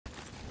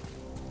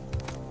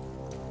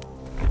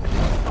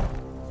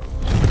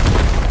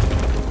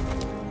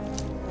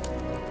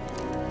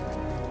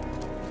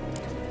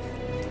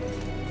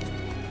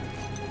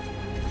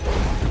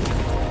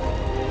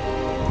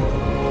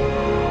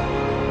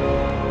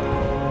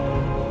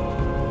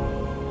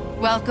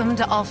Welcome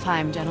to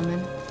ALPHEIM,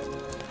 gentlemen.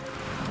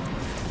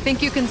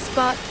 Think you can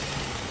spot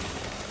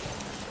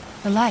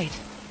the light?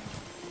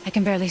 I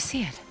can barely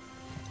see it.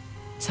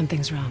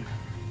 Something's wrong.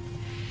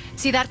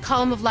 See that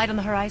column of light on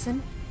the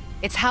horizon?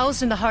 It's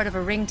housed in the heart of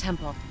a ring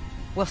temple.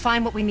 We'll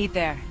find what we need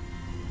there.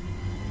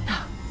 No.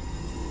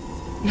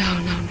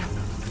 No.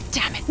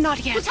 Damn it,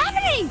 not yet. What's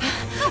happening?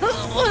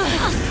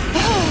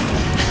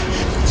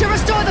 To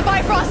restore the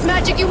Bifrost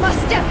magic, you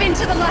must step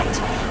into the light.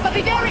 But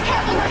be very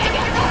careful not to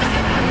get caught.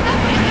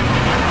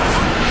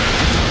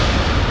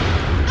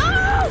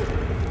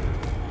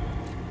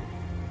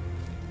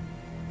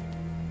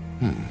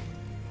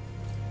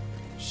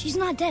 She's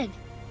not dead.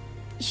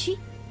 Is she?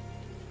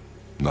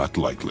 Not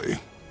likely.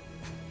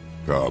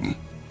 Come.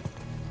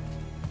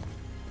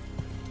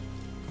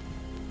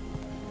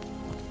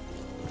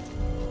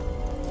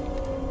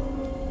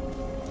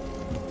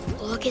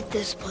 Look at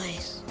this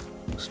place.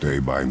 Stay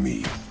by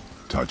me.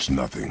 Touch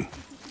nothing.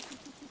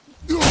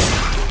 I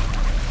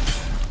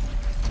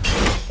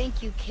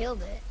think you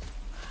killed it.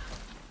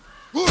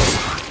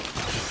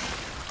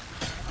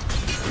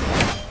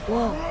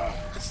 Whoa,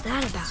 what's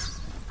that about?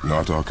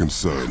 Not our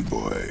concern,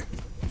 boy.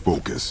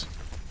 Focus.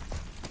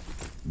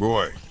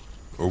 Boy,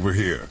 over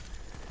here.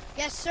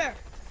 Yes, sir.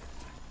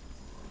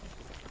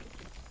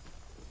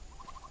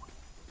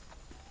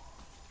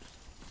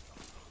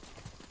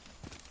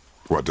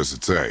 What does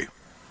it say?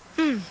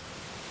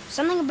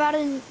 Something about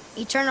an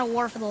eternal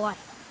war for the light.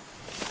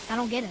 I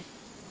don't get it.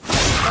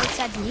 Both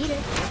sides need it.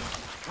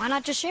 Why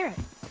not just share it?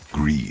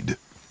 Greed.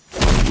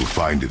 We'll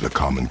find it a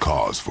common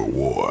cause for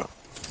war.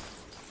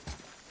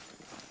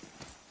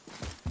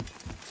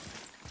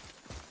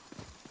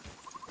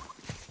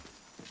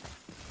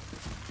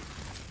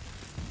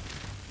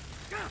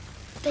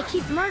 They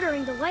keep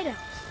murdering the Light Elves.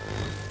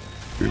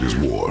 It is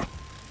war.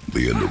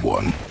 The end of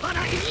one.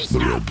 The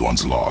robed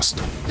one's lost.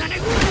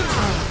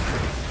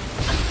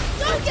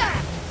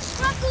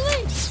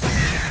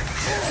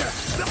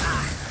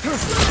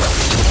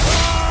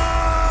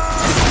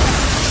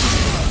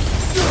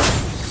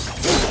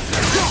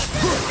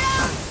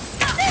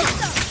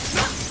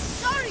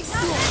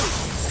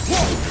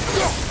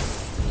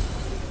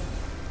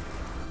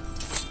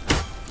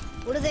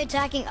 What are they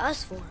attacking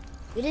us for?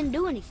 We didn't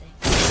do anything.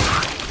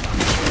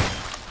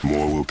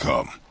 More will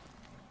come.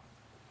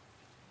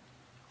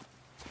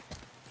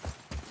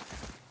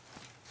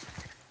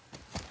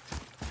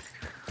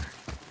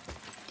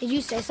 Did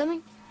you say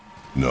something?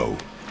 No.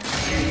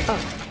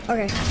 Oh,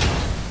 okay.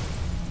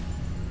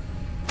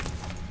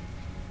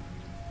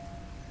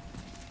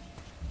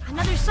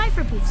 Another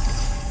cipher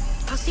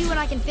piece. I'll see what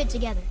I can fit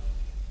together.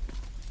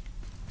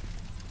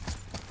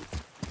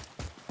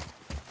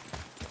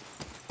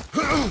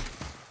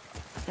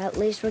 At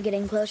least we're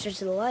getting closer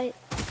to the light.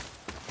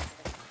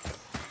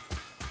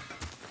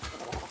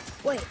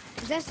 Wait,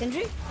 is that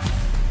Sindri?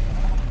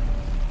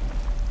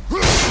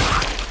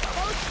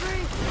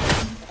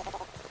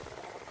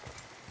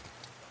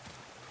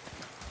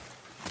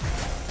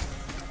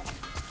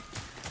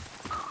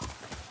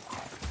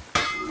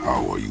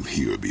 How are you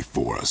here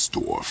before us,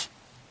 dwarf?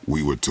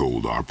 We were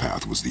told our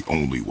path was the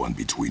only one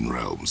between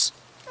realms.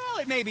 Well,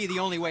 it may be the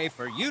only way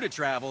for you to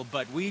travel,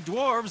 but we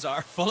dwarves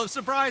are full of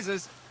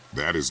surprises.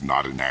 That is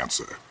not an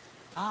answer.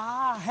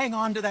 Ah, hang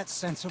on to that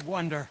sense of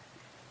wonder.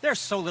 There's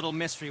so little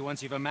mystery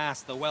once you've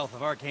amassed the wealth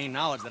of arcane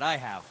knowledge that I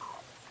have.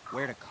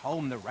 Where to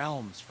comb the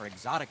realms for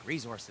exotic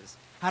resources.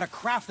 How to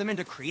craft them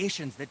into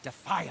creations that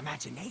defy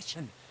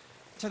imagination.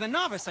 To the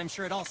novice, I'm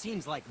sure it all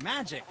seems like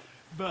magic,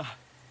 but...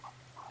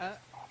 oh,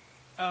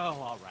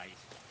 all right.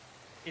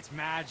 It's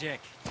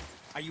magic.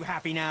 Are you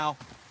happy now?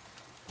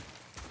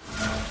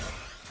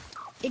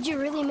 Did you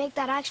really make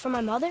that axe for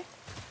my mother?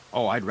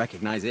 Oh, I'd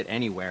recognize it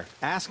anywhere.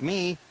 Ask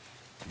me.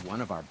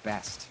 One of our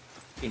best.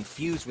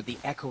 Infused with the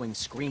echoing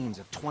screams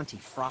of 20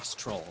 frost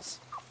trolls.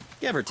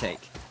 Give or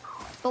take.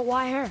 But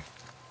why her?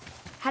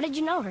 How did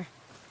you know her?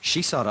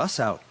 She sought us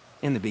out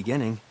in the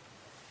beginning.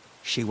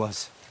 She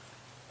was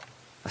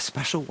a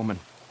special woman.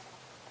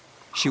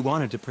 She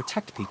wanted to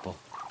protect people.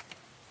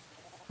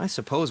 I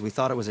suppose we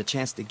thought it was a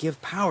chance to give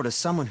power to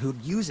someone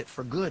who'd use it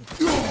for good.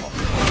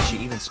 She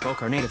even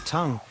spoke our native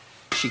tongue.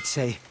 She'd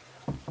say,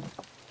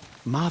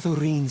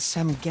 Madurin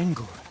sem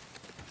Gengur,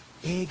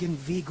 egen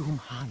vigum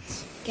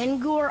hans.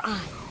 Gengur I.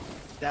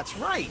 That's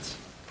right.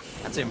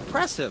 That's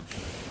impressive.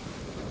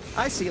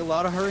 I see a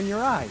lot of her in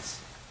your eyes.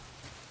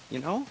 You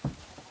know?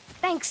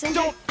 Thanks,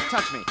 Sindri. Don't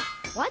touch me.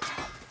 What?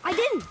 I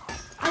didn't.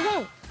 I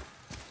won't.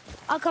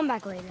 I'll come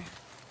back later.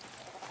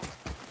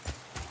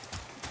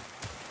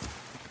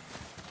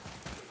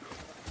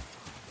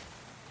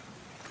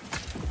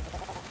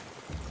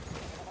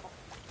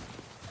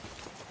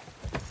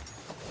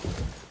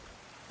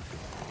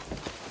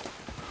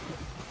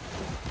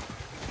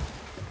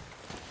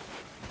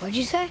 What'd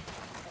you say?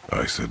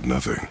 I said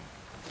nothing.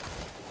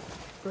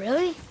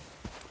 Really?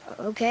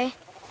 Okay.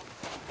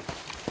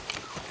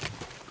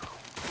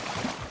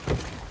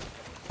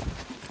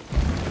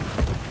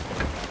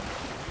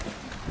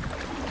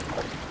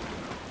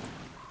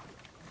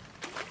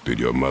 Did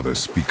your mother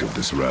speak of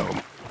this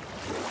realm?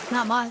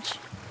 Not much.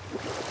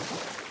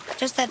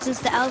 Just that since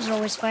the elves are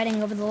always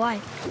fighting over the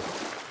light,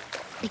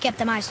 they kept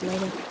them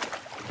isolated.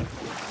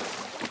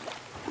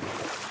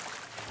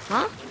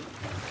 Huh?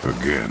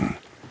 Again,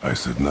 I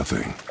said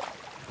nothing.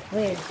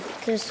 Weird.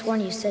 Could have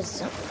sworn you said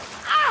something.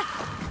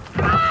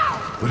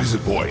 What is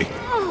it, boy?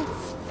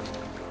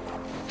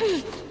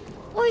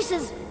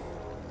 Voices!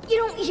 You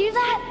don't hear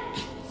that?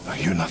 I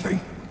hear nothing.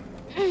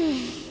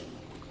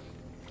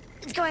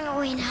 It's going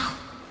away now.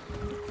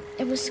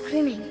 It was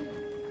screaming.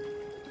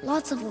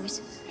 Lots of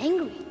voices.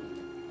 Angry.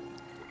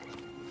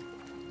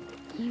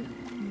 You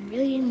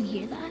really didn't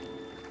hear that?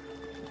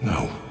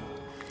 No.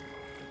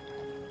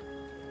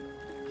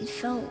 It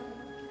felt...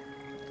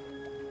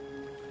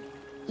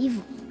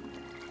 evil.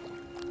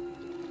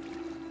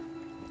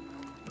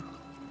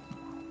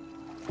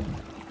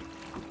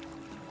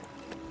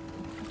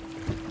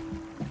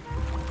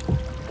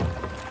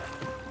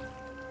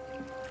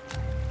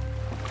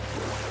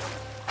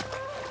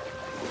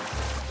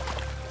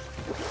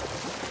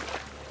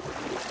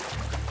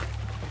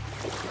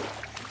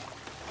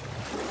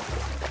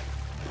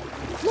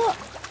 Look!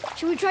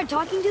 Should we try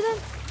talking to them?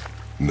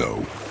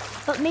 No.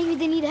 But maybe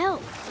they need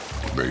help.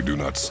 They do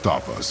not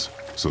stop us,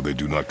 so they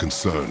do not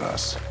concern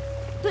us.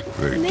 But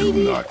They maybe...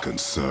 do not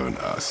concern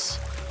us.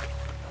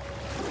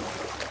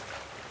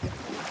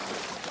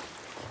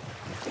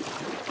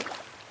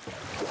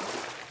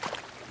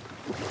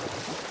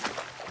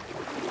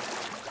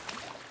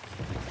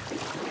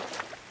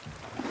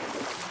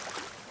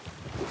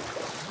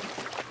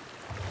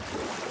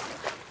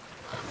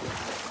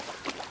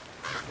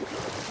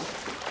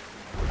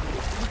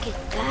 Look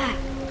at that.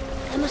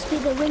 That must be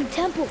the Ring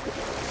Temple.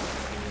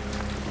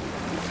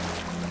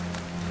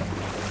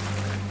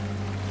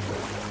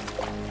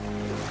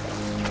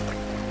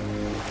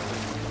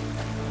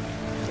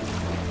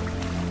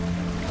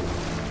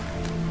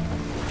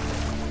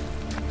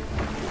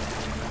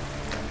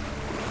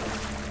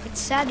 It's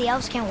sad the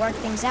elves can't work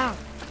things out.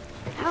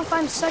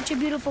 ALPHEIM's such a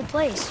beautiful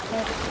place,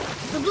 but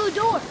the blue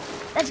door,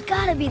 that's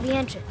gotta be the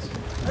entrance.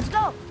 Let's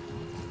go.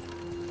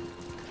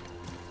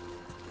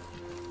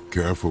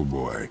 Careful,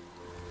 boy.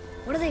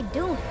 What are they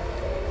doing?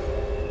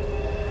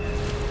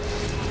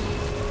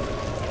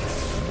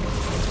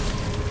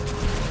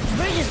 The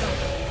bridge is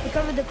up. They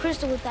covered the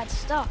crystal with that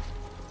stuff.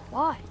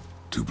 Why?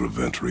 To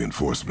prevent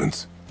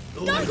reinforcements.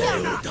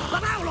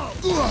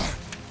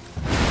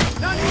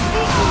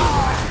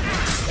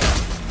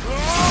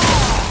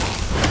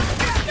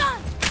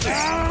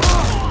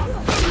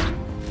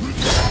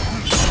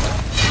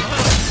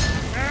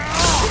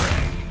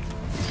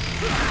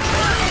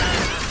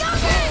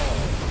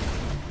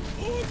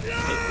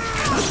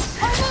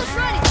 Almost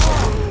ready!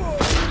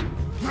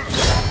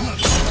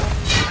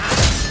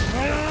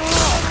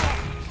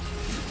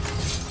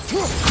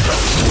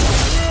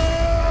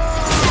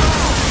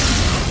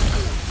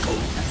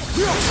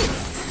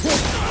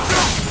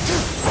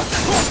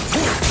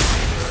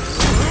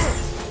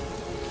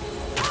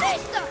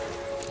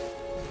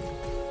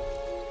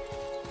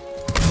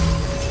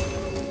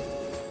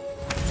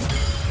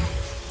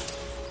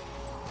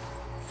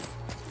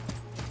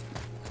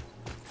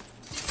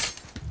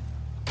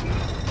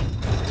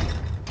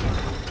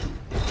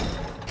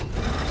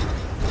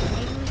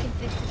 Maybe we can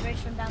fix the bridge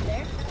from down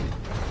there?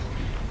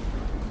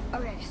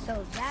 Okay,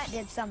 so that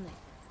did something,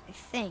 I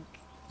think.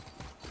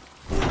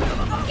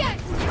 Okay,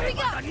 here we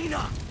go!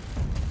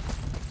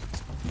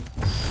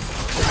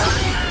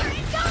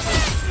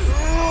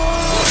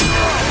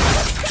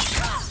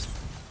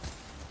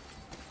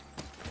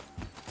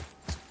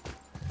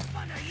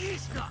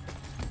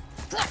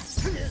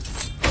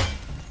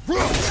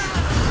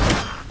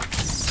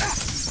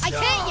 I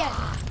can't yet!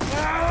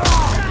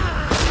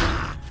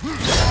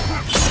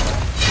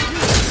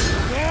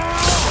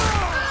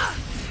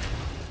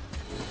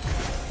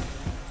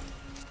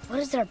 What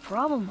is their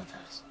problem with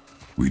us?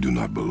 We do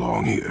not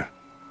belong here.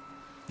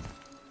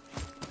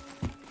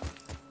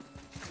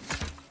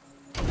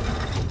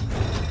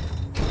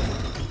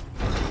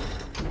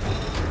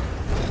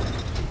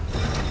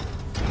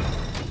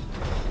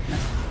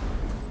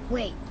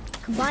 Wait,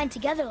 combined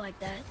together like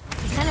that,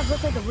 they kind of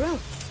look like a room.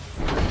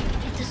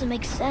 It doesn't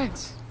make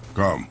sense.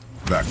 Come,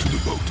 back to the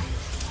boat.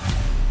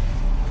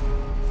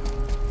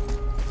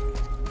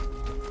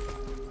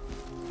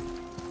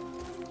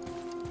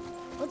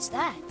 What's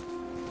that?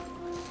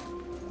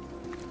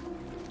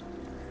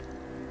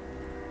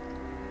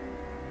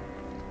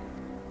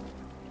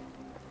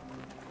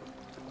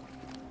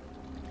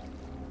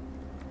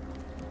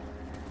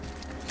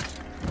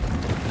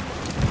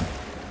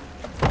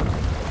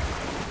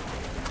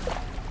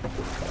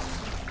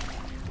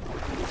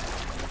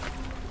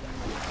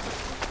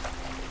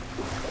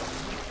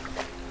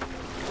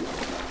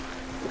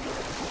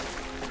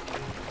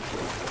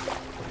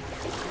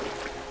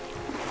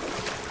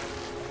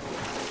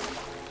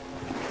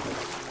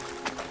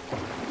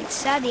 It's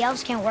sad the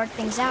elves can't work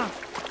things out.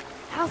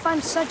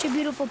 ALPHEIM's such a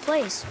beautiful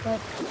place, but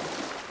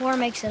war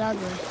makes it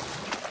ugly.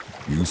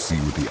 You see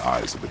with the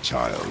eyes of a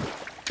child.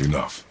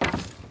 Enough.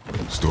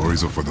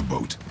 Stories are for the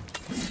boat.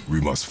 We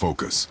must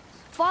focus.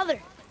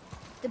 Father,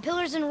 The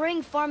pillars and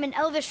ring form an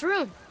elvish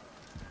rune.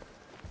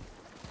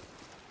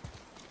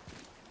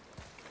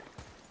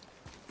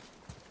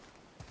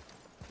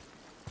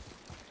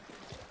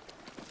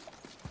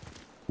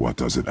 What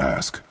does it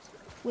ask?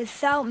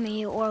 Without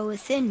me or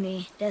within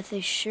me, death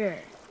is sure.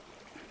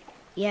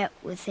 Yet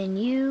within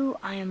you,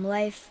 I am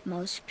life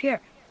most pure.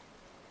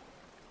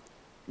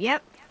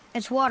 Yep,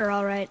 it's water,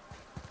 all right.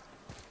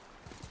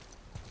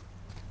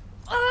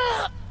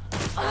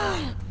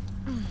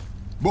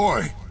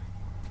 Boy!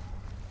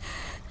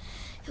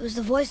 It was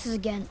the voices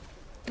again,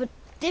 but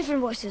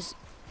different voices.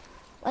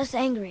 Less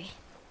angry.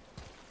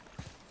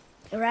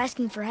 They were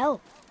asking for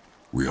help.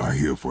 We are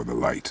here for the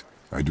light.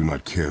 I do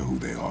not care who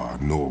they are,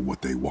 nor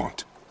what they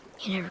want.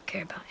 You never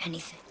care about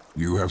anything.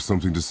 You have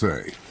something to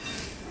say?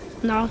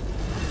 No.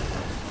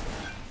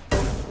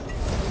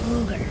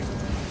 Luger.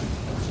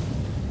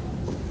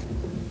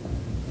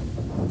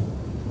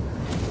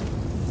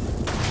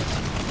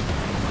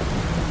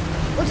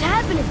 What's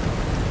happening?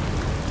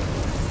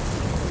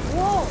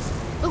 Whoa!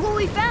 Look what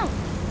we found!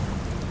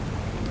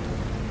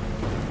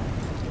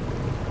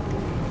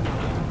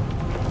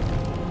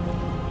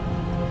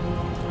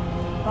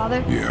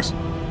 Father? Yes.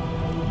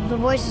 The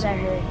voices I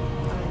heard.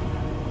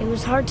 It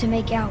was hard to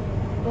make out,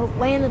 but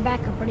way in the back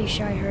I'm pretty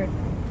sure I heard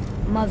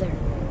Mother.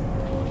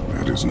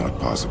 That is not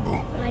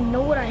possible. But I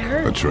know what I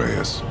heard.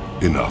 Atreus,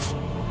 enough.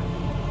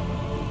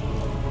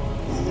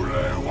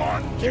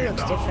 He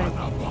looks different.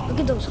 Look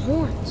at those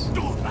horns.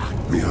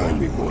 Behind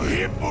me,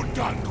 boy.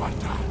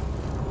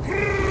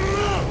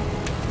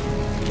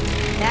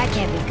 That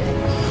can't be good.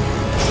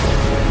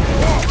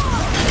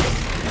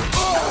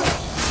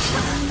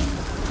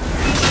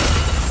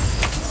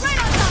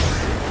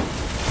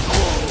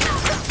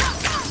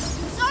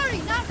 Sorry,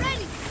 not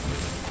ready.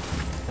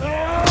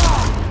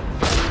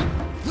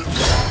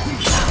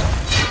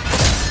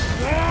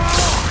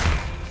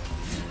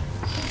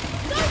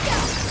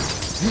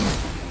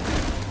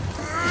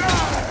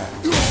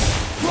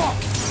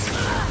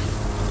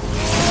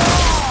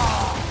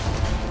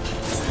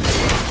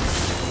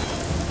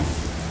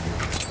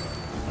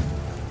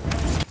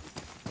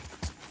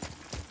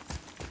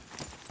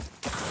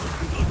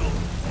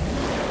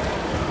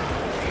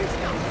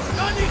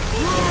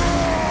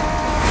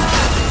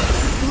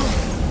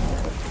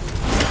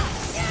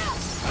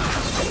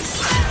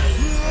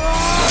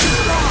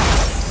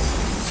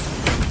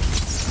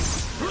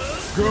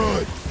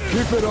 Good.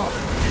 Keep it up.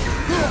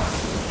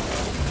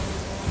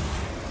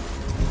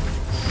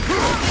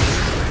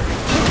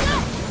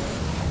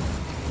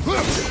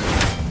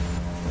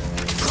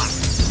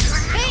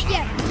 Ain't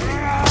yet!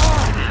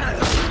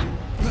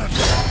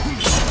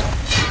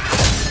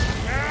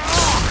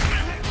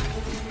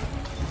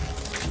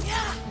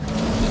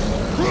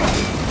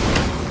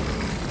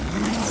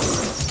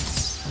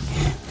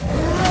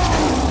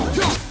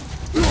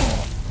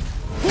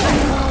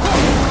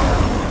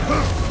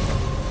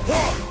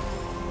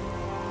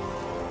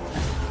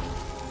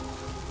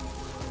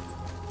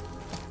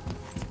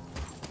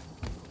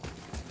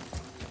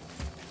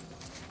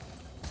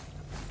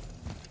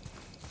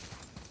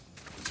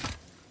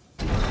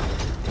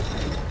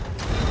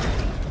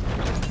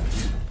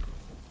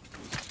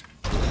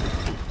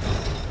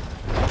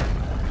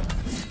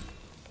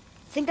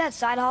 Think that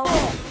side hall?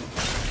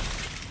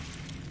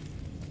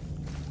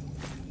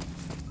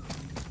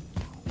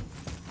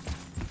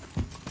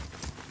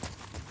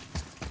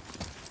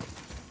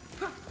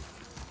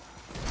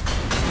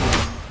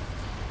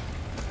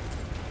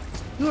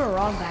 You were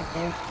wrong back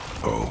there.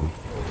 Oh,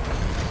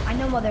 I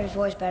know Mother's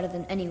voice better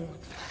than anyone.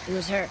 It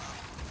was her.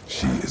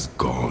 she is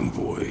gone,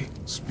 boy.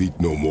 Speak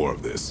no more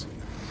of this.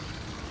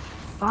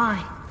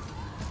 Fine.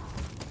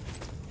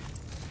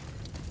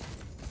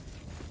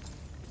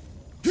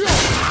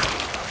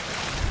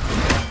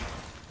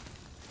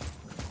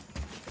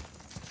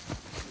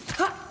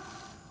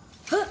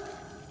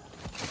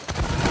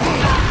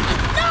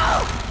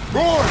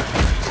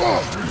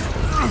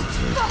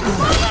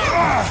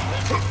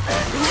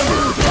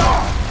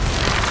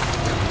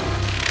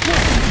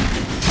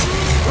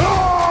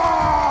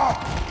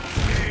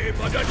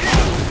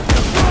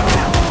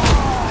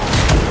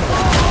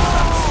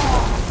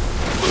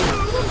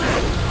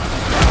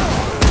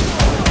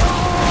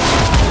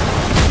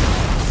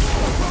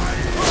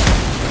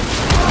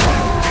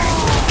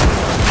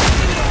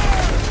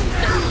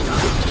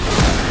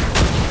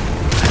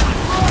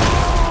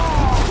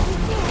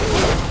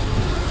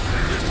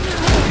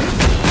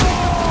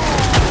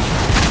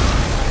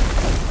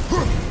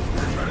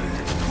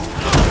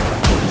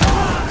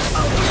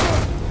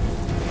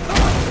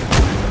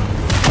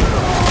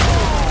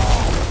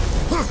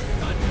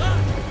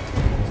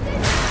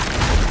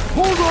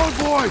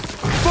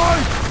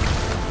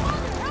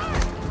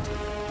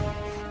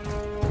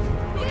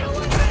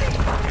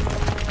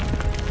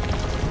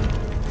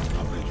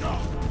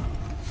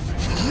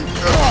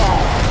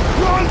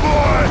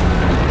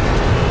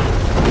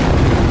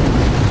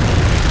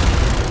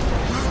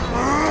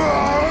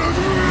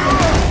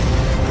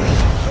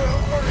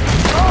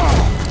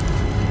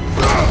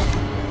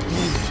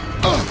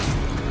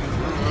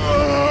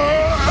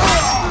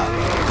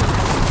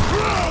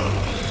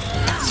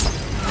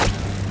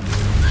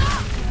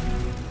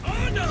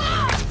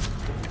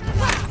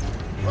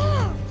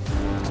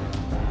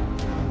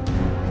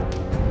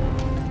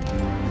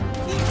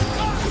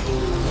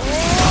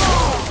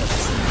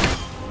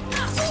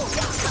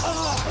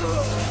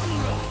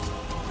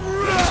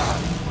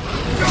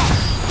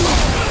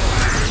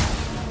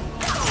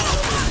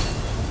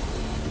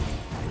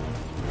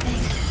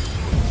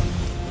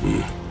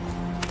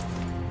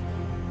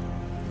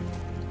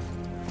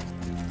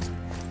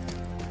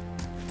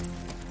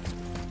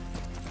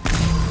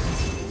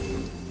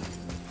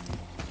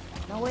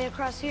 all the way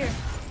across here.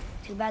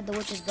 Too bad the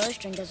witch's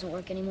bowstring doesn't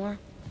work anymore.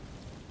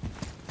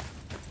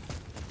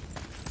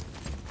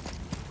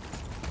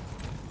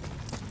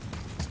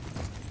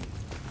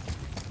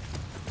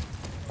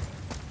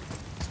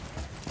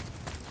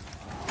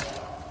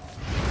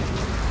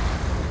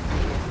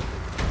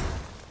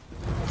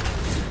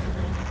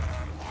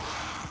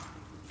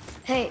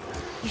 Hey,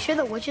 you sure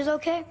the witch is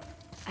okay?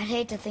 I'd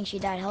hate to think she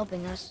died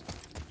helping us.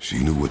 She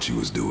knew what she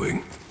was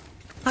doing.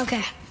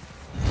 Okay.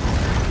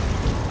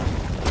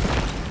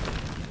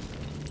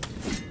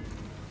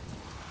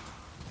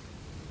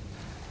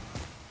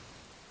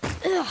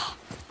 Ugh,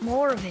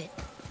 more of it.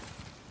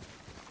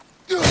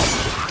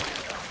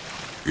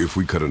 If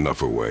we cut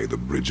enough away, the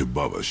bridge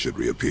above us should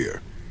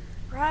reappear.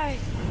 Right.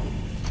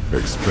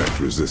 Expect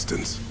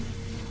resistance.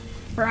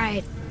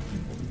 Right.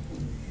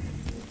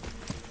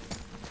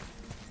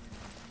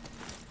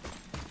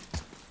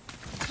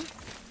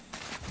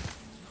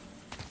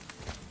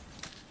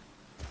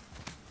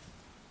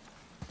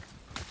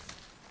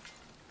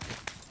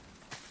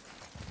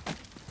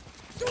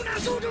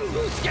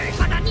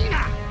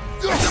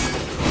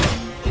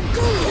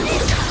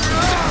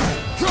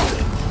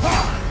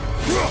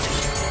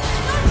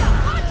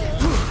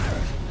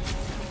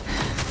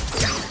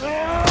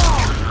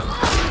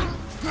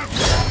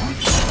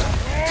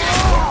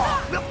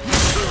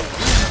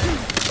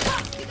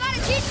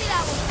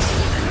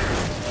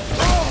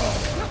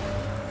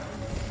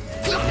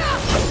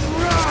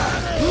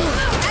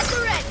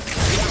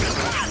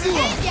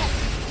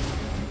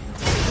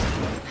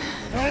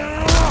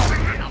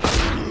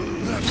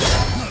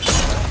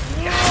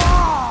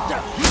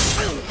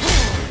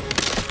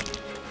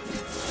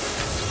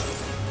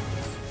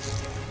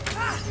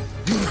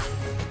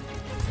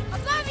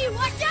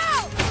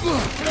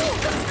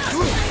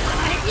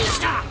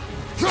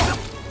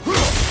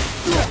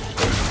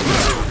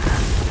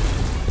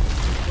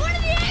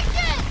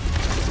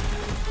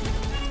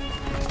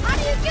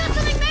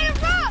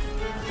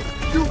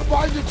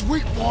 Find its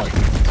weak point!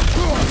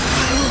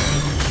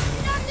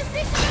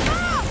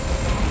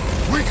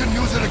 We can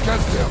use it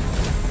against him!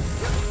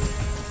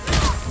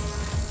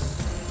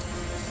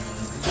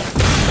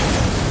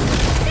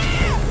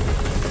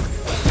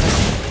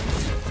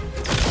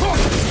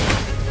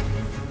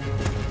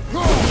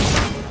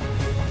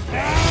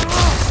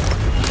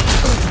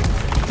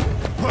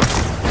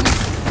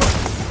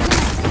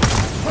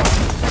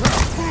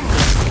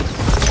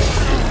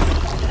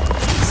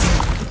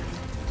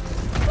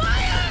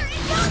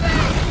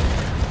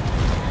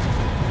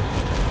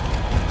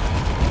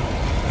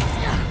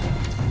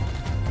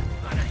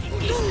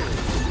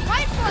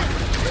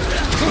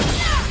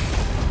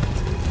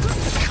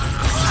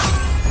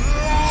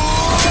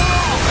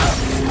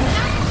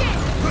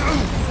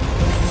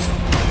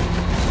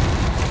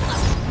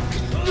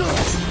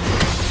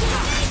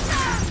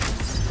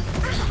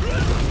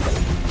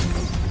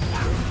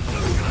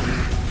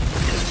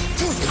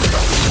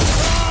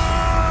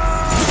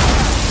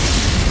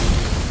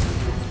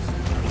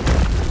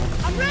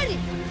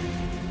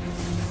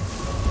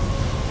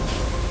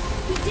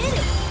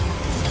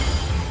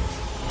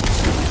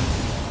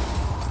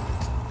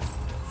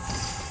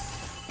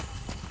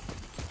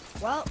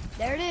 Well,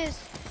 there it is.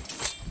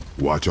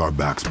 Watch our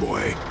backs,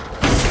 boy.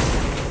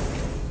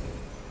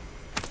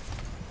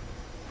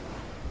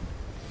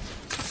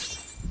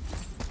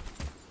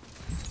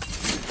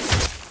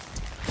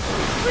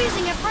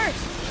 Freezing at first.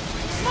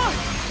 Smart.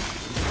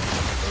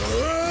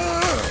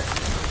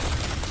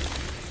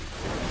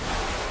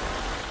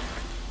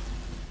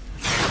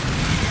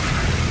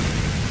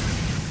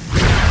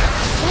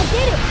 That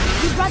did it.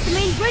 We brought the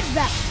main bridge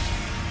back.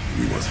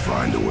 We must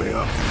find a way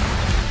up.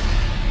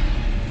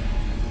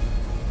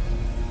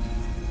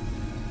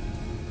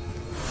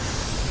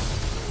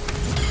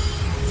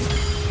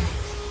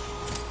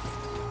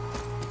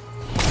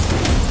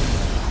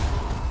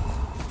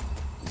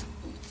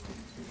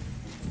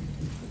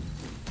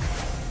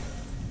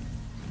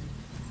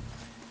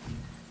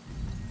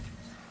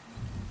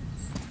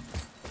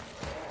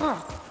 Huh.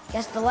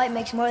 Guess the light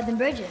makes more than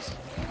bridges.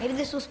 Maybe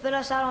this will spit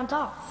us out on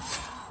top.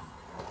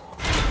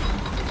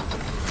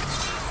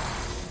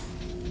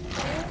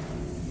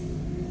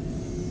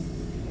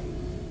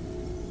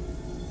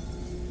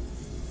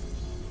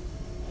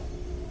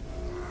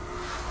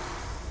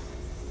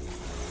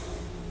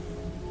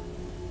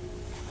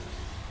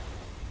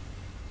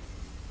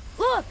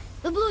 Look!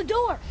 The blue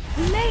door!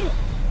 We made it!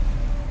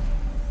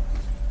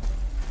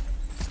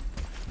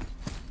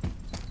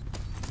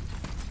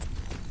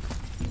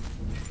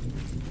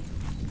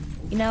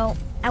 You know,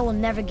 I will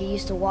never get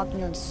used to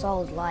walking on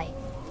solid light.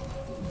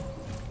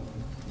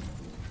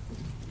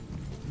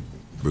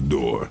 The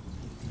door.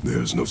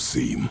 There's no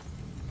seam.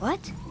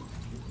 What?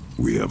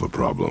 We have a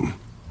problem.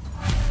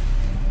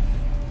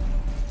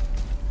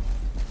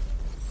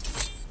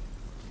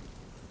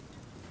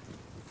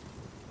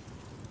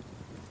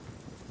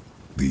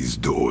 These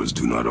doors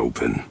do not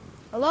open.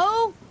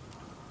 Hello?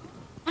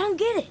 I don't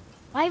get it.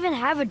 Why even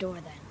have a door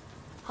then?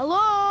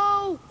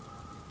 Hello?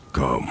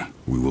 Come,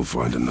 we will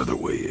find another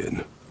way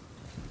in.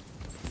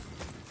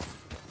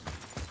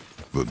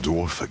 The the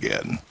dwarf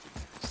again.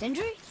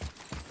 Sindri?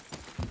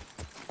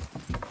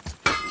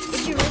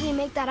 Did you really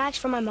make that axe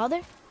for my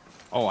mother?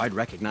 Oh, I'd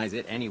recognize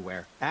it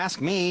anywhere.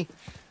 Ask me.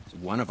 It's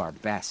one of our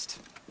best.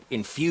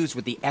 Infused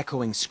with the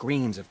echoing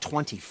screams of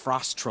 20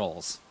 frost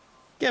trolls.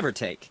 Give or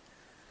take.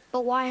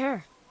 But why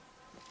her?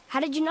 How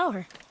did you know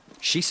her?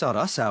 She sought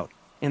us out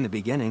in the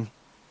beginning.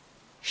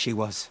 She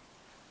was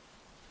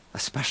a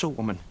special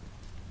woman.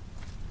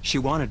 She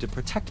wanted to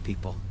protect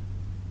people.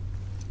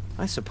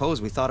 I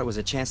suppose we thought it was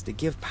a chance to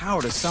give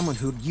power to someone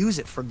who'd use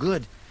it for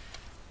good.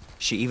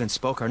 She even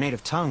spoke our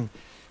native tongue.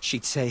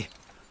 She'd say,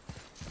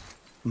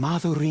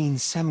 Madurin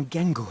sem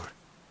gengur,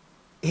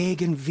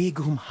 egen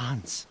vigum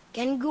hans.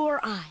 Gengur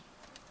I.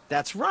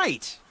 That's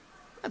right.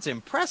 That's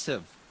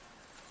impressive.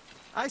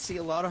 I see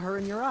a lot of her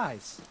in your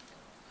eyes.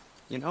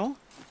 You know?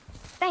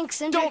 Thanks,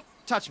 Sindri. Don't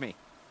touch me.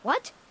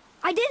 What?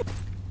 I did.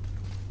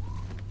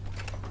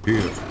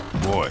 Here,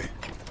 boy.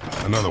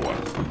 Another one.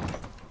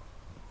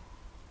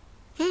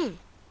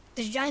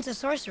 This giant's a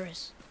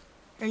sorceress.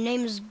 Her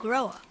name is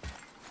Groa.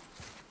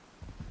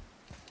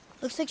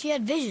 Looks like she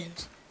had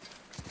visions.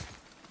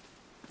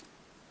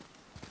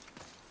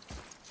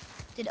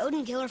 Did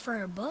Odin kill her for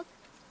her book?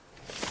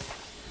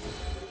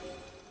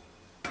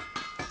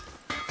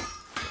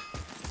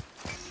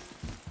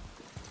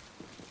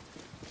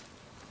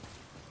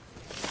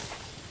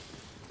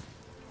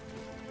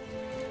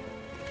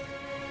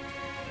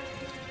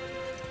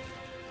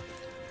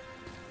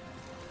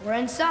 We're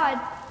inside.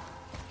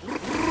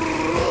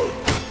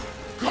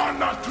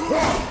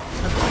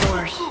 Of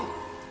course.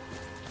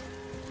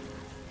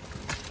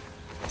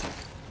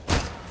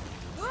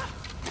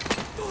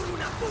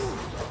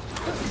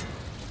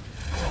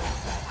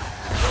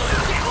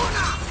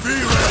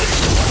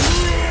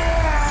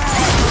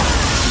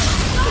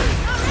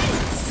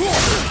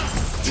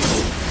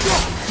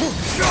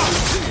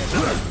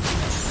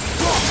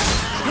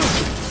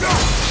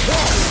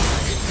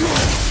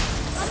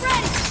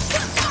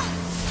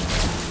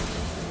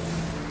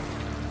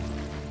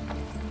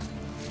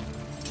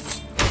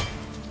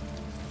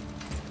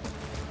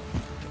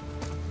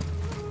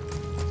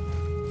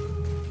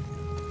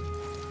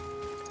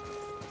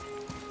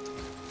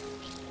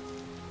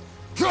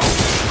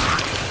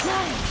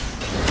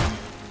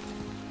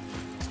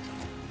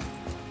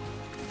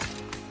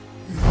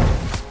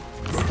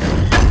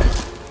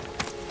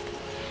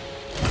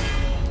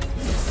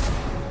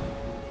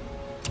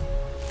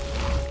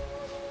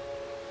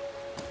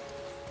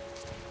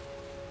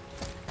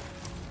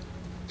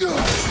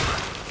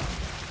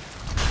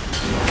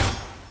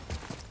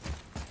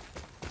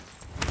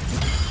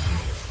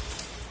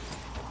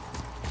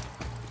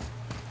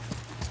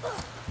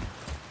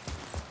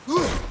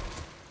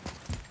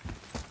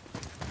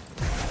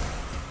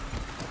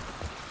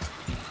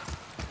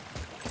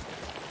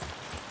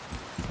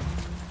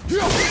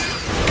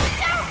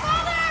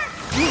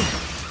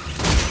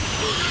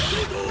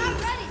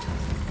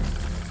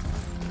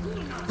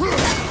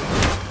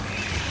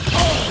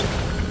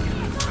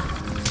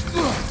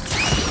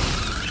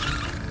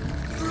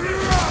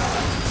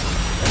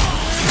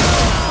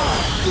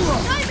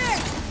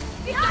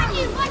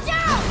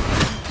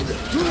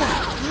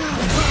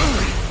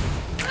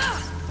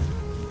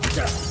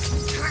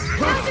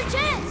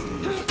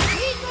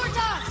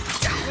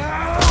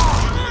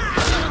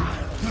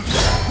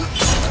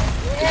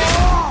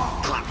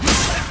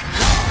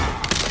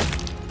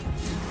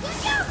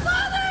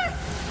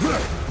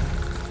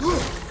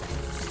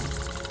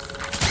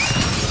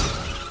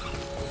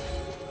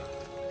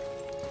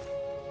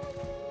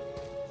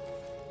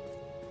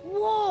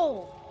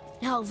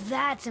 Now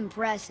that's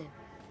impressive.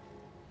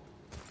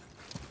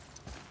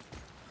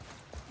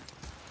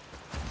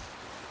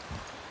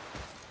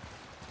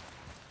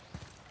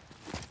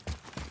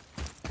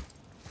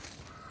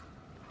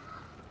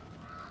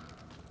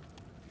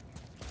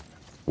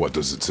 What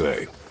does it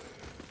say?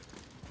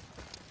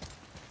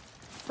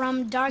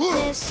 From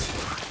darkness,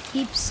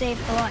 keep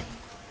safe the light.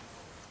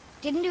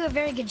 Didn't do a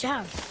very good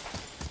job,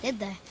 did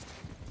they?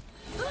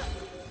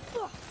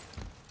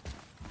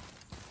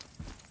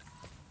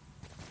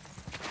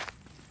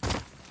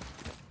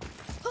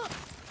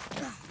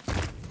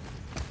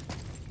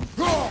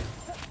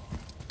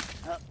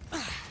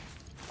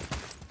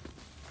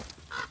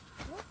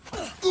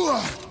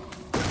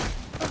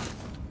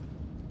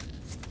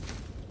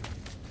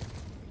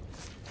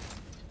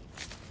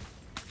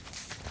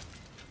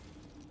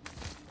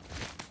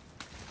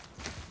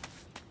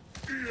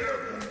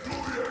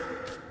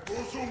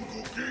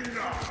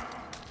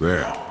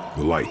 There,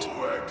 the light.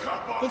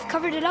 They've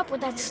covered it up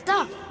with that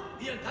stuff.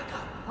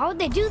 Why would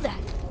they do that?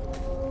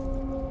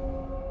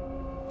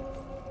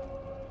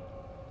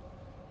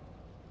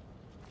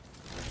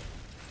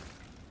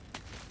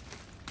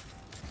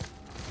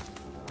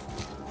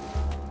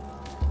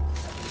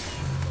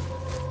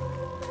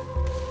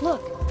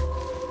 Look,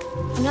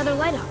 another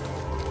light up.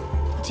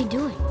 What's he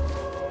doing?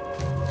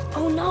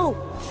 Oh no!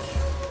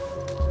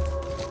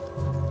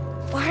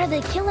 Why are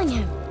they killing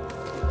him?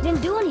 He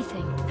didn't do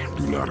anything.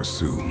 Do not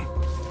assume.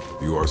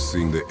 You are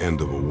seeing the end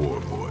of a war,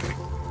 boy.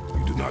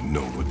 You do not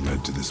know what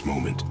led to this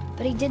moment.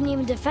 But he didn't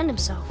even defend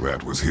himself.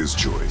 That was his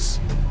choice.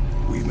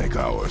 We make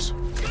ours.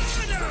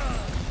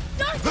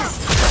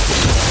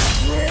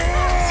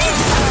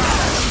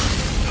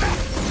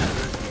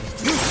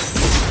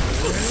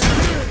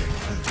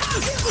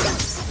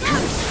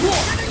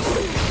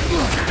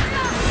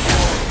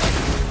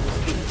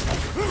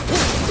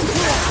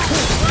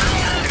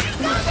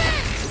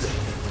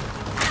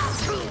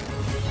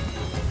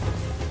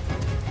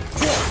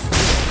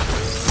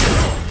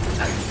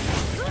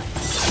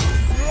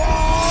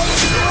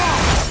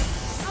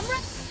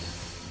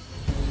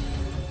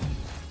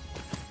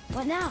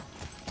 What now?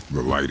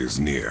 The light is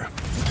near.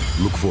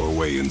 Look for a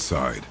way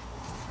inside.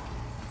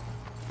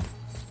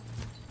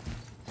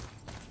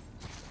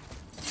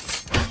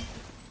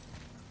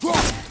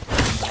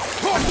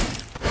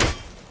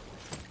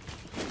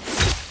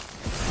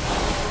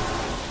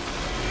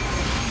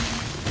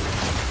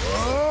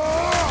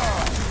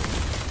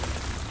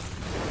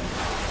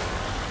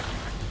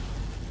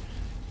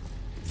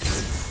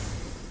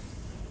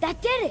 That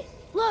did it!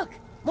 Look!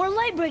 More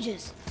light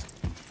bridges!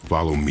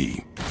 Follow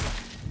me.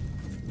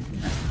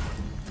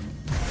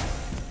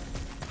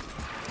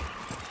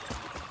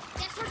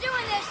 Guess we're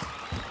doing this!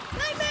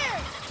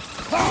 Nightmares!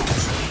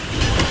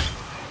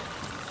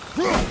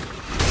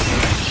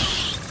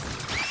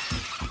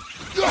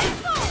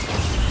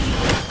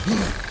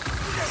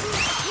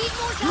 Need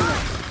more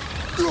time!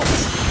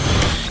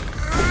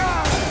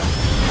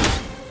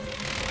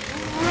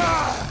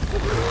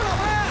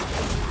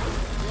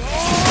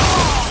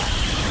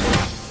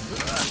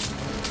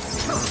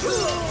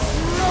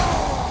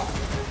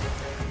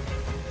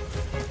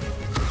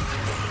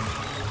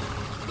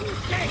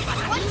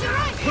 What's your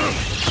right?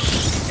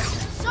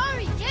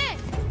 Sorry, kid!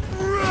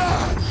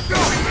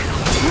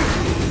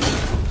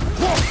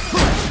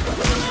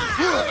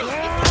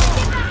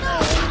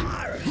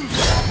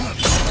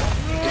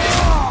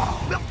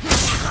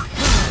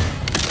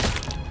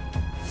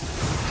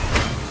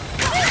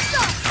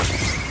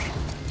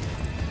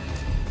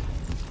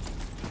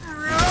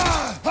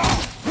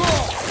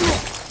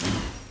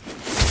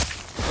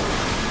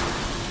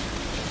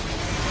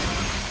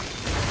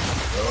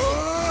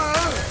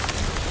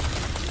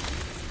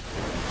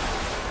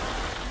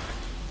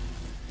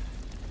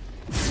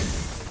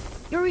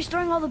 You're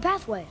restoring all the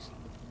pathways.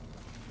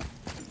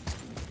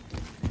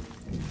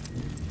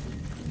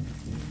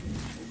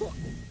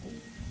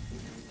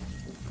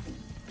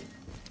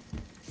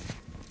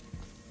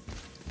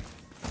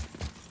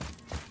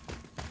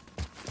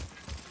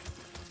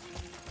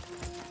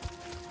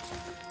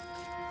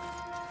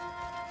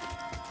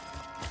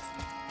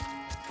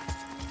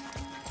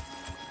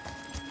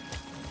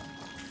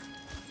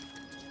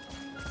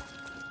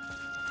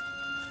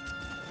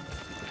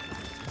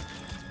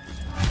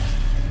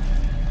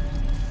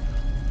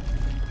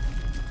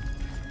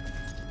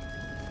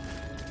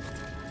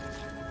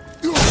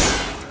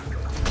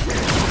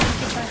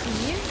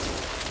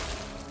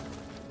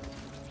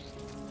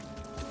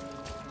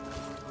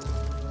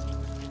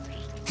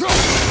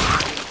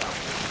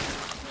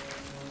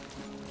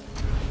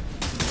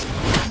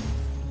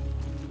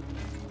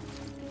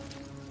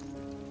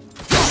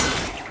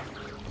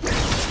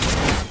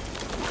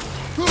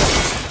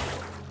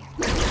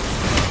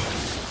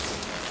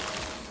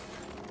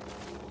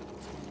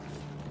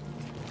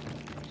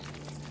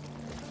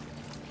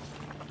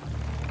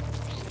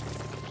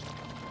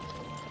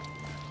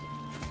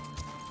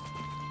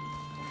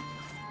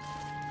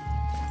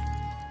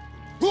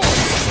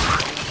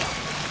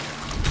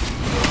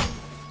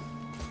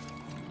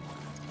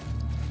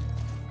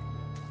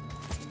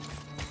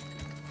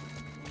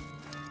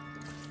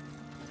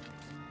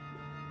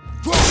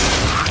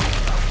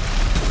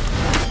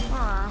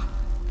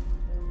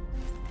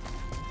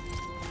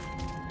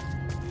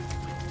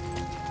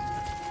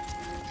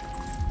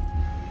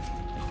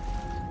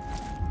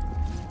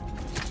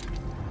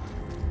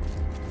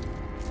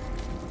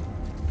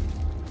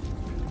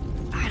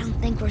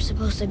 I think we're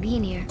supposed to be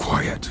in here.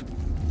 Quiet.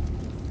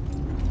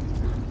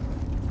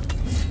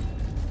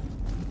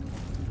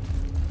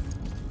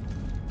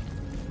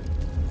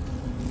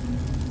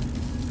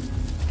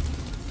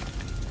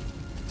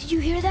 Did you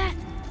hear that?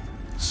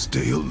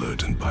 Stay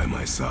alert and by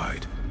my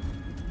side.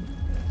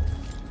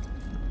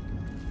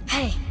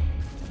 Hey,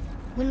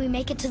 when we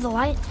make it to the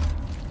light,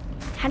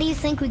 how do you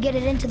think we get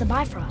it into the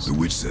Bifrost? The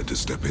witch said to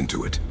step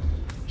into it.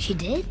 She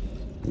did?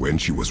 When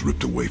she was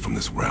ripped away from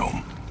this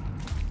realm.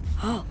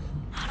 Oh,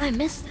 how did I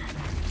miss that?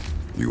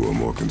 You are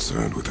more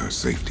concerned with her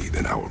safety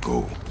than our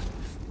goal.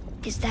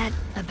 Is that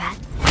a bad...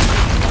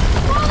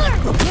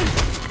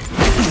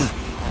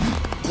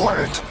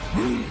 Quiet!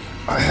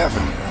 I have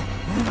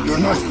him. Your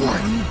knife boy.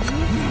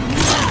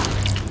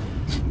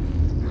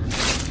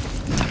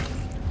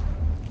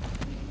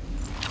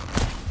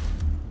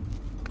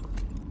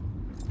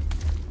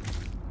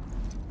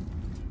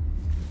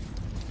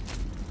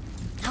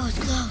 That was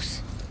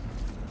close.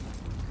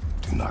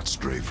 Do not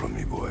stray from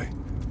me, boy.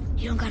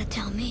 You don't gotta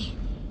tell me.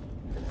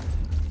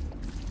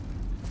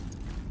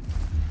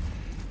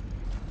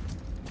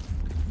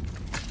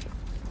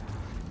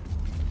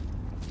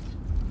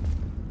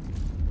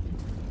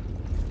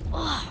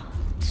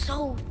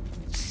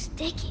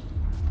 breathtaking.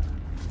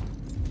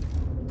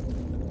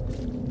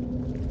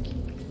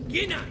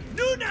 Gina!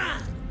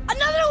 Nuna!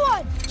 Another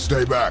one!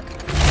 Stay back.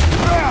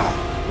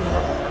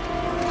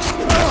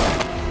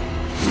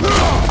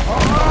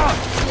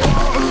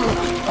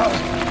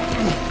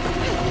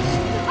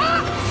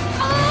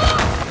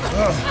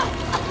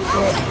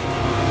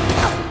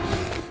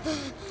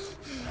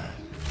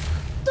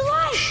 The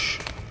light!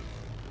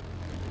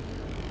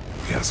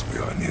 Yes, we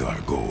are near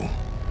our goal,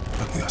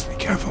 but we must be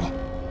careful.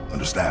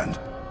 Understand?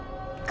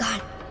 Got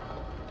it.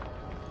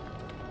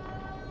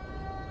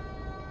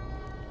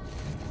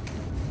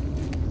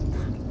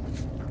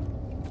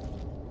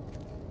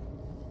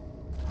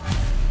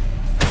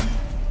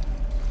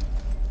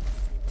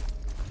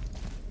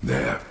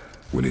 There.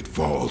 When it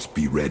falls,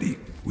 be ready.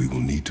 We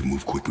will need to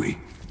move quickly.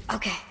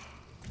 Okay.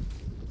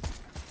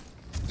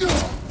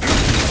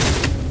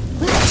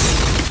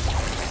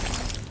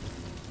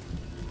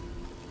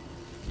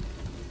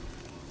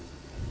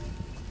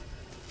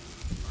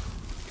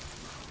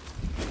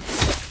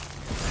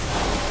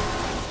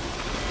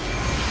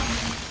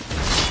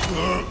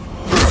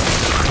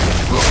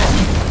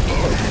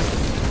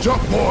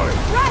 Jump, boy!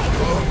 Right!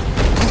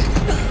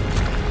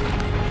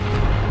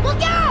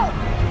 Look out!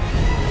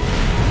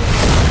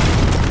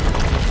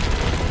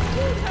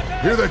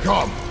 Here they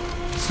come.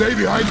 Stay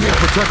behind me and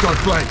protect our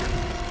flank.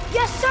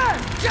 Yes, sir!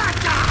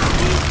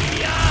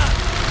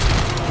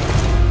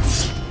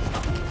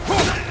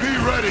 Be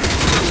ready.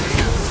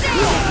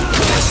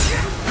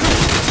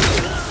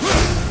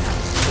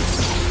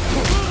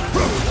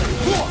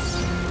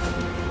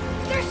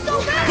 They're so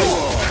many!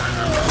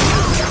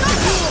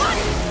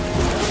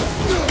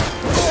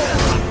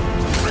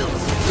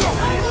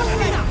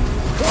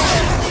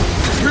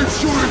 Keep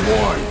shooting,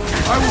 boy.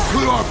 I will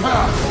clear our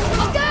path.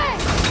 Okay!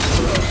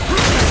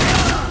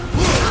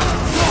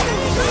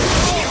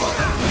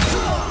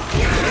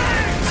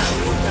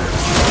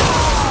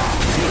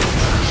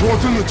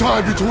 Shorten the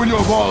time between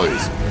your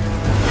volleys.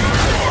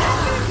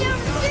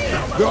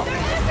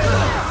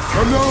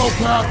 A narrow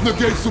path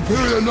negates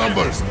superior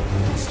numbers.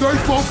 Stay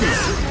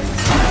focused.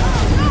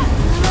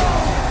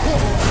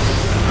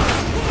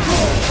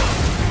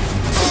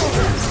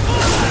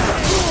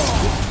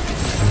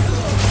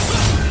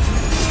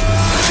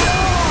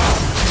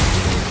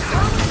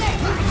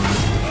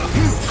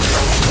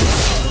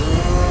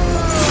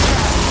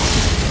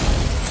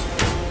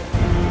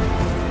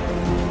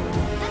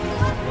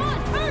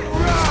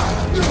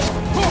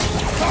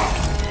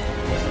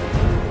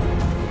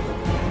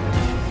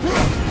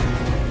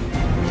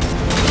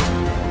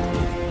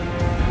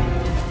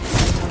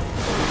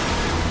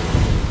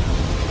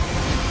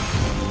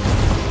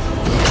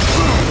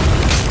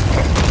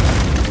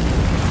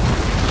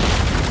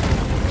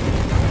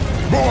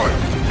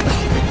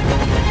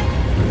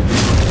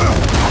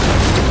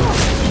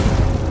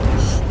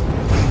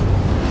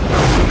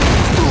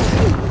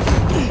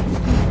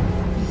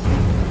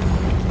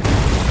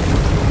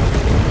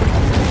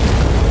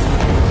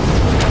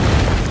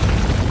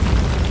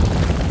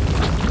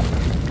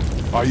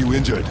 Are you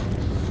injured?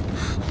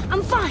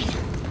 I'm fine.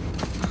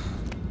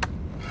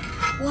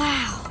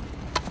 Wow.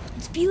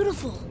 It's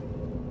beautiful.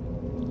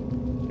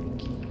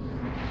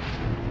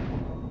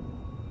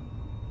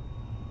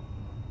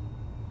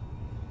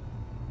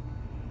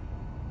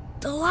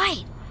 The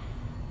light.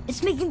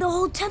 It's making the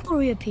whole temple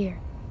reappear.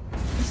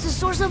 It's the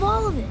source of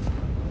all of it.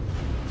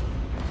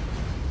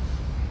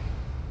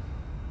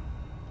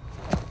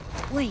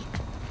 Wait.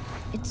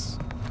 It's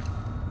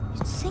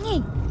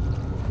singing.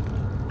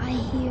 I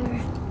hear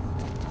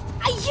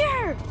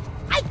her!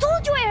 I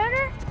told you I heard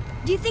her!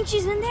 Do you think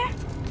she's in there?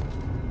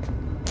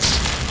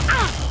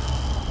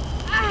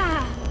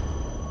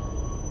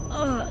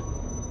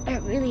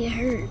 That really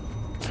hurt.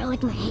 Felt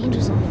like my hand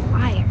was on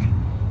fire.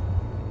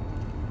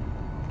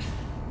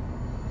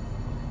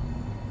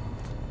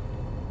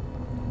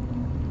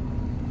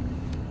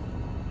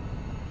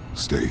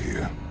 Stay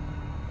here.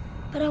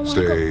 But I want to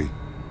Stay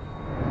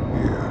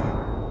here.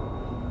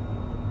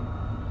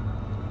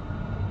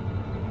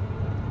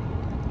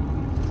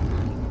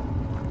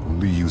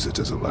 Only use it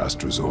as a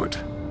last resort.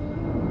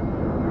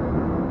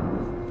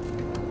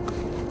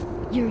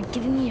 You're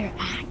giving me your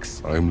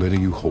axe? I am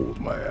letting you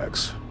hold my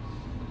axe.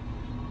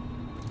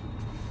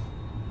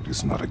 It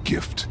is not a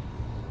gift.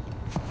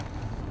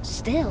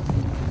 Still.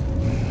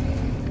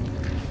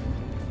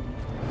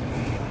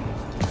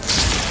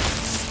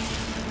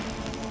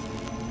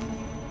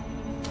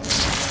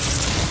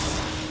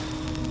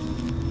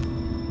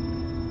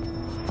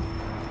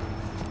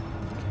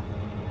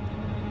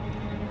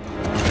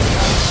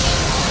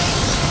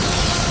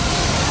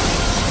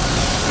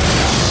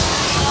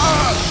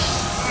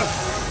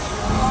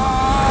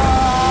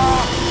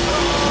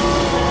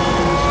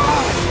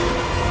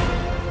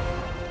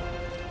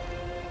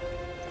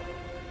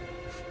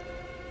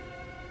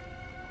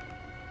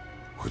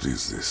 What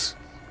is this?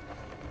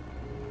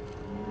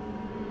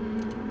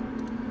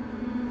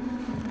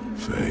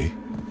 Faye?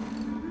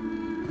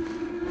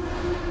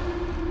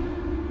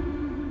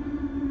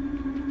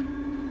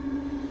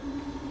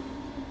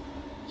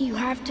 You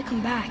have to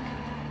come back.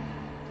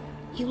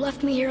 You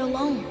left me here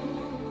alone.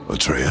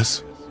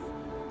 Atreus?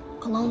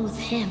 Alone with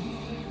him.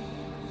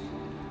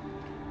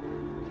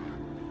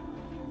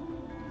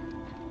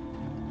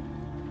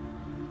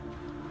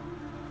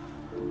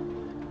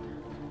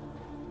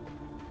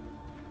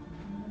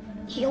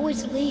 He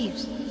always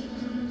leaves.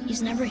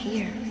 He's never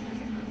here.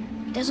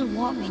 He doesn't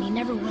want me and he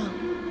never will.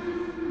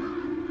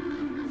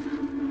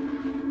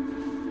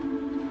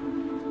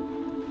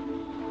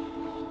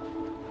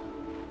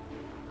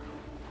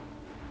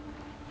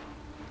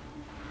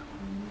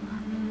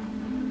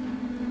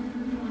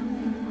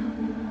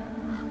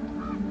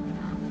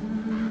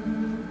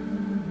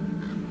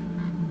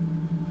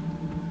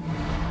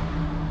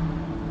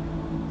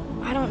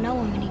 I don't know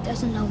him and he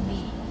doesn't know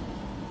me.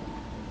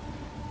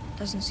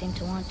 Doesn't seem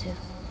to want to.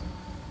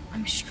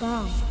 I'm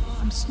strong.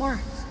 I'm smart.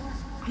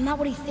 I'm not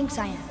what he thinks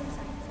I am.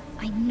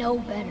 I know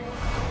better.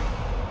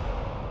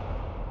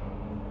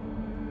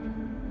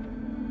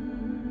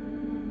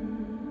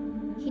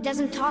 He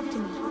doesn't talk to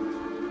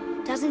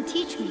me. Doesn't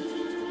teach me.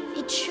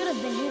 It should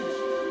have been him.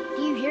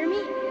 Do you hear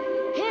me?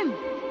 Him,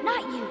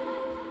 not you.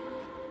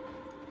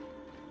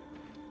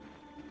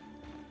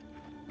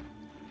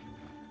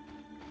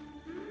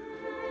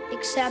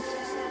 Except...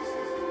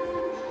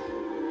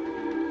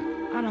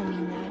 I don't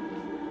mean that.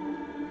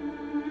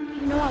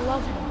 You know I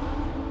love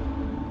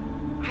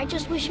him. I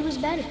just wish he was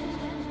better.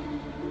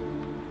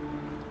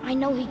 I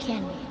know he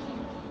can be.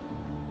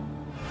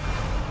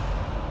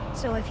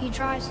 So if he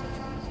tries,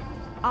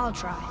 I'll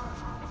try.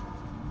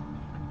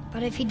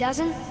 But if he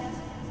doesn't,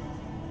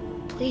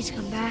 please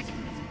come back.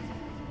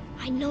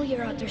 I know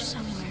you're out there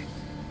somewhere.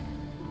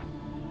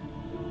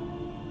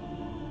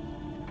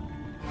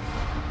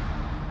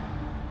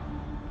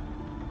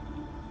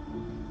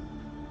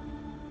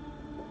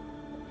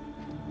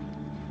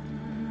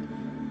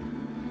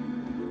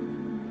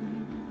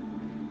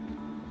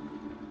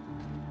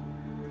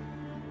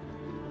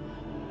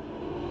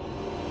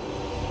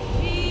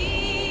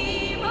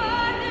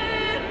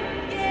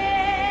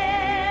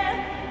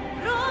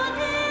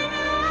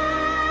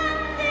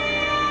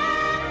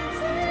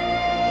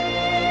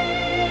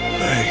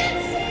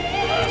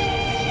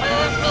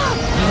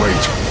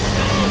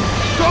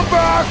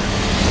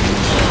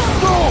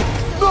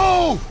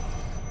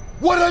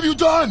 What have you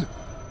done?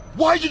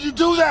 Why did you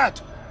do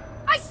that?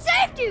 I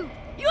saved you!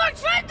 You were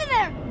trapped in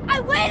there!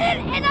 I waited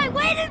and I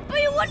waited, but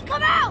you wouldn't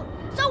come out!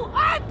 So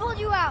I pulled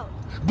you out!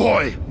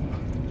 Boy,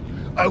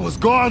 I was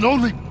gone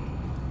only...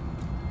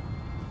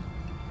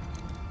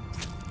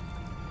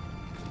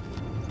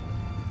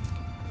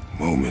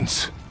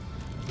 moments.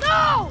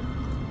 No!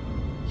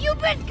 You've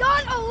been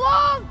gone a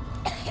long,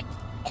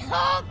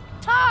 long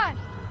time!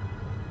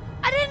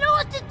 I didn't know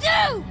what to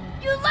do!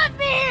 You left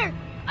me here!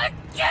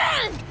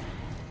 Again!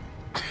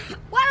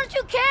 Why don't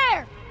you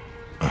care?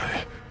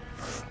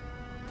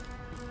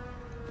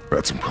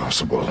 That's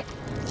impossible.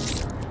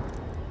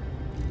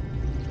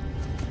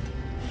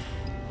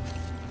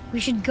 We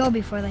should go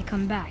before they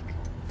come back.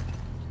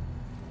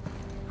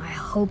 I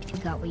hope you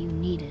got what you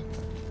needed.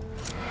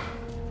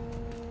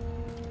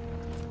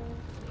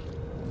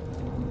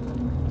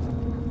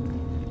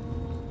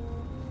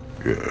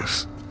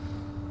 Yes.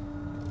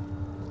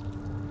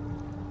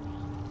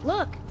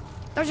 Look,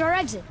 there's our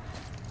exit.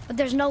 But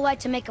there's no light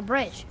to make a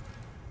bridge.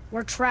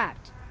 We're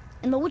trapped,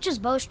 and the witch's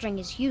bowstring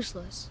is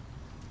useless.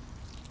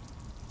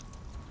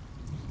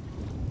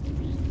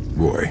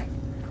 Boy,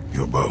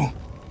 your bow.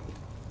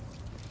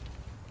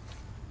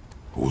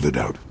 Hold it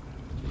out.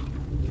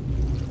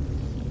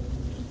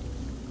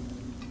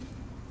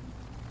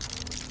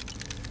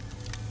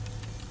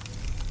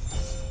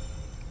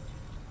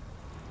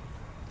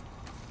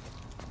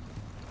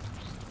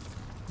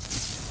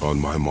 On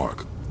my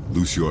mark,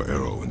 loose your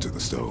arrow into the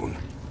stone.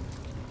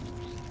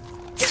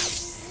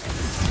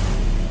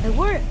 It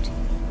worked.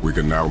 We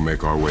can now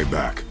make our way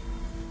back.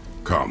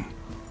 Come.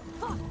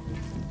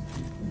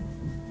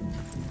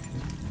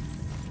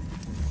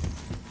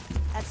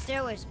 That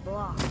stairway's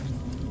blocked.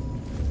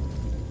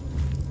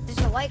 There's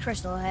a light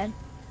crystal ahead,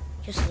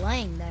 just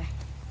laying there.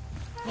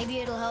 Maybe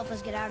it'll help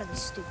us get out of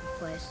this stupid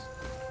place.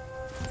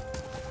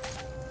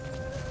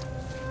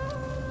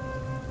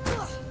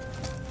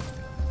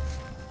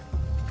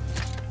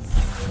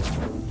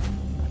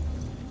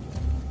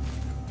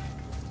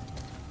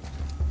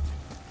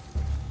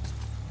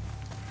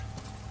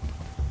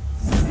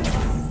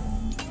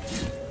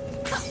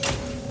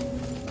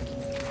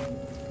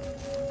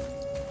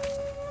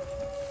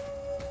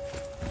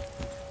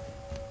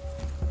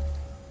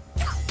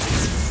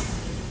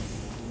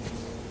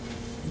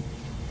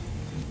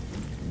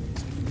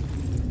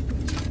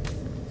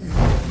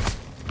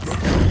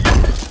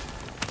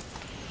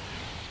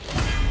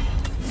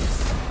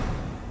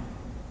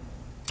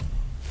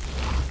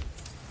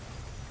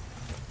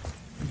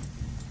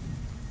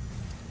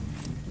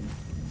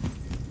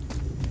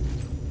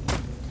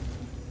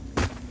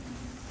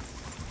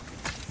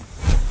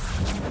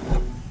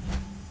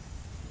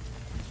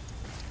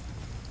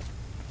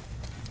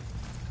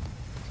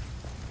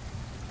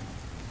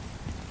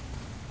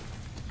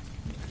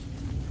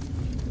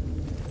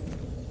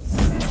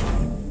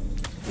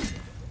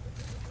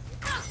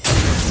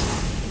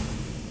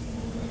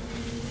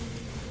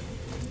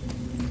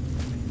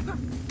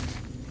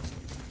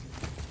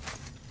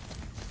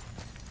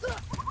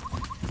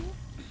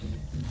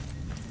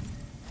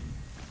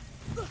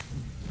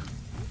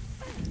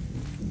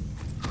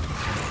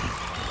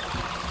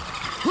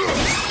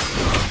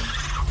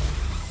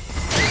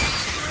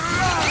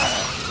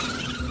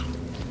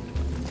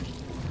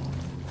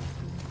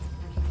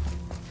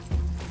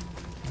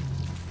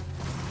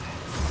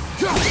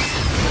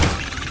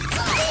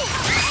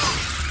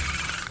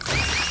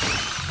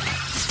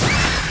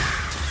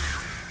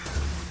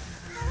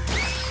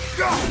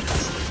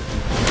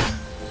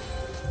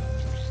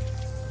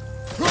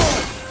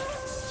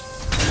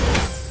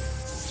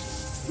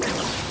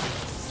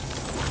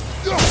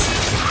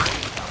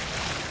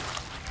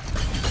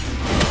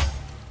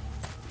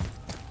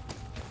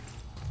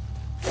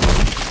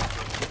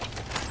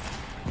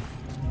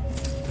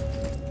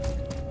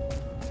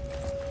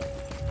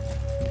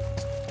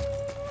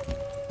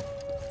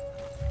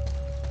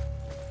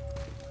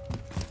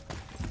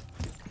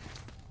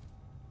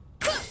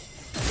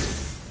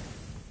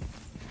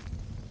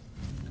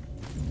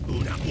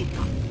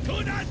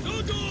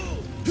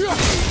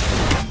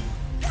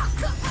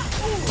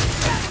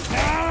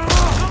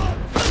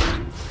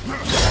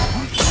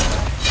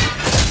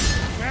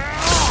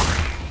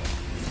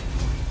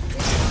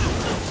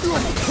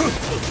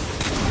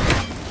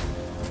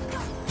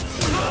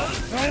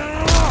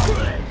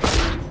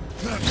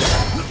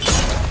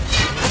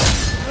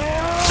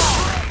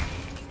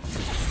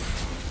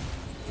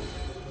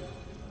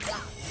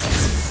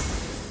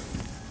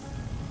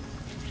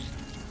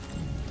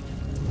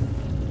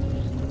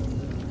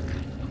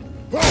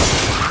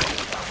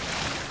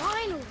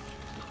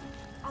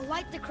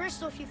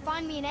 crystal if you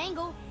find me an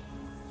angle.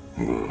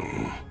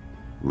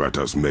 Let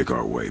us make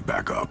our way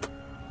back up.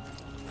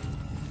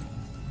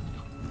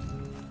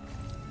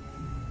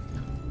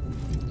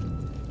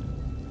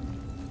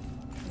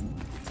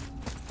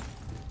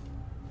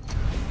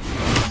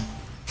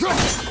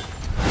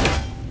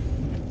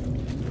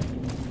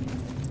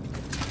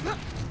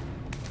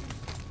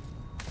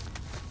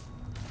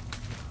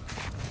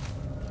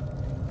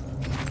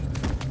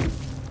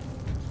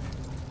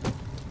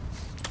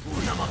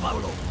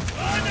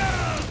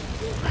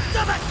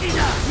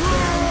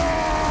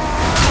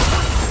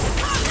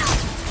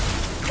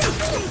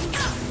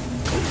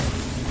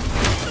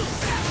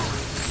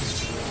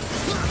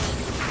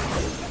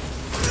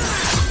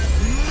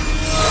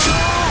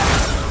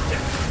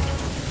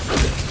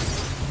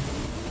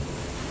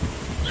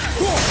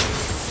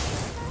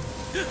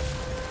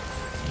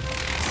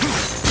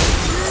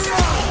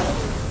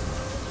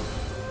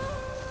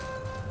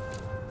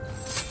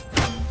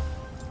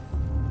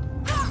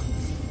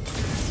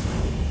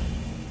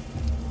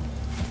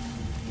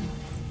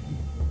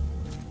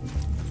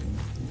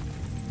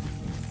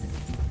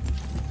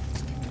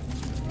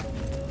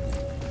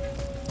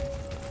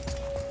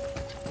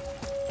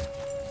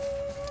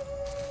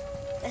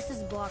 This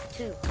is block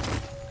 2.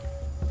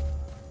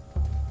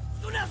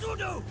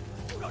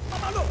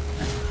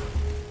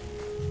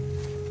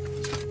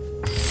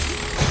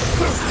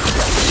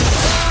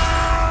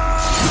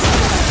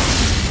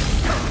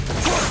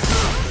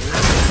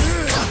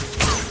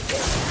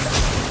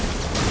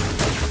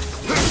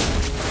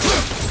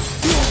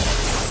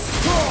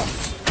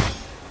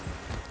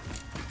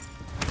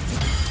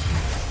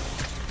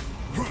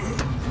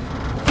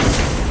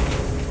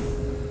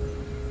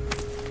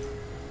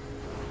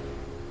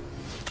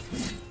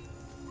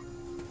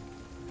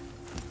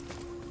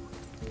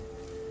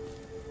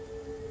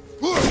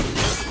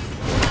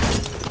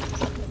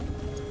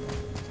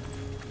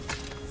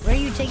 Where are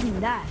you taking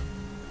that?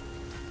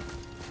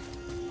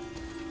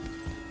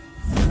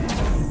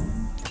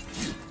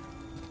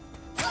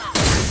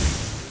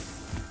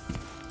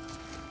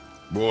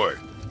 Boy.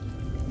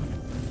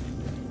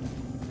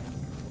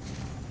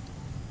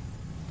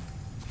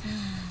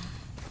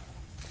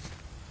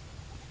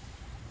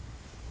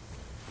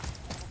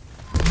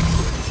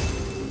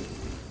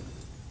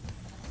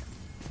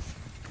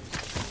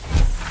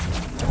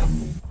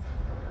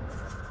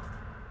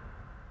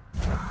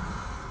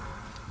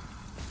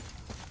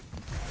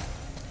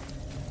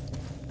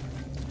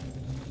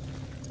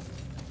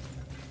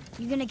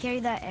 You gonna carry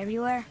that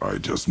everywhere? I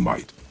just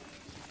might.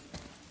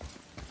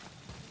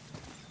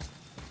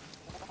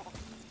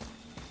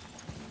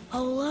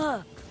 Oh,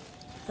 look!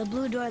 The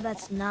blue door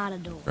that's not a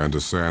door. And a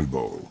sand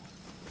bowl.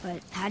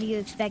 But how do you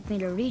expect me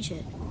to reach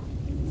it?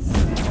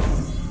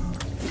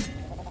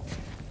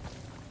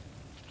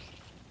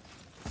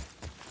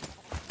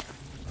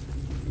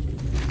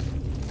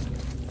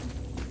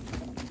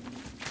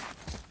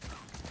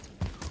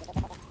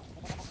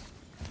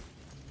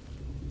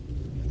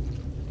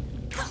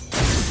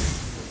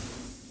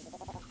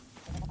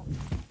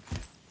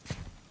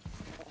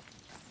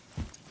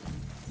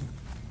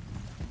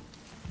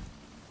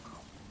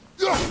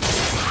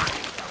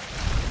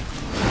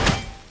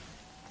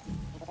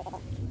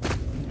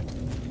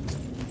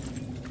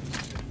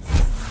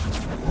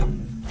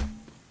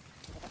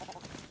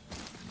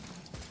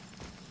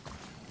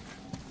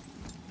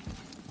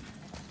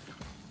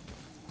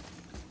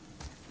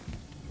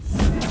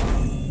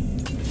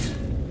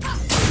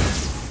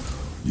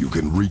 You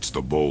can reach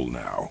the bowl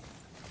now.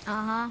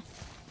 Uh-huh.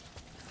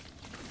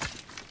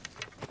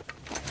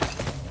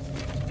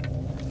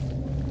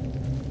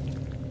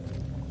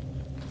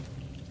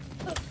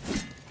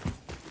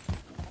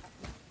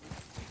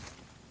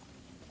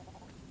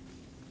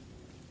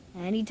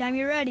 Anytime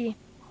you're ready.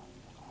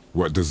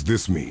 What does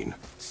this mean?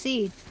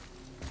 Seed.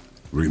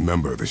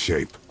 Remember the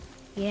shape.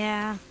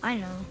 Yeah, I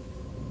know.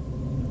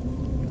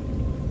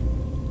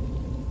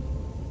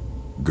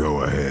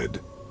 Go ahead.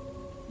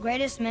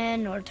 Greatest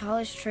man or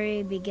tallest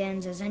tree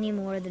begins as any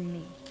more than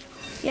me.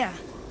 Yeah,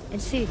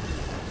 it's seed.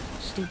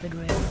 Stupid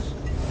rails.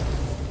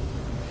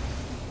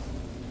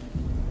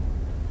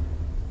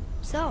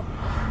 So,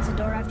 it's a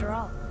door after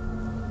all.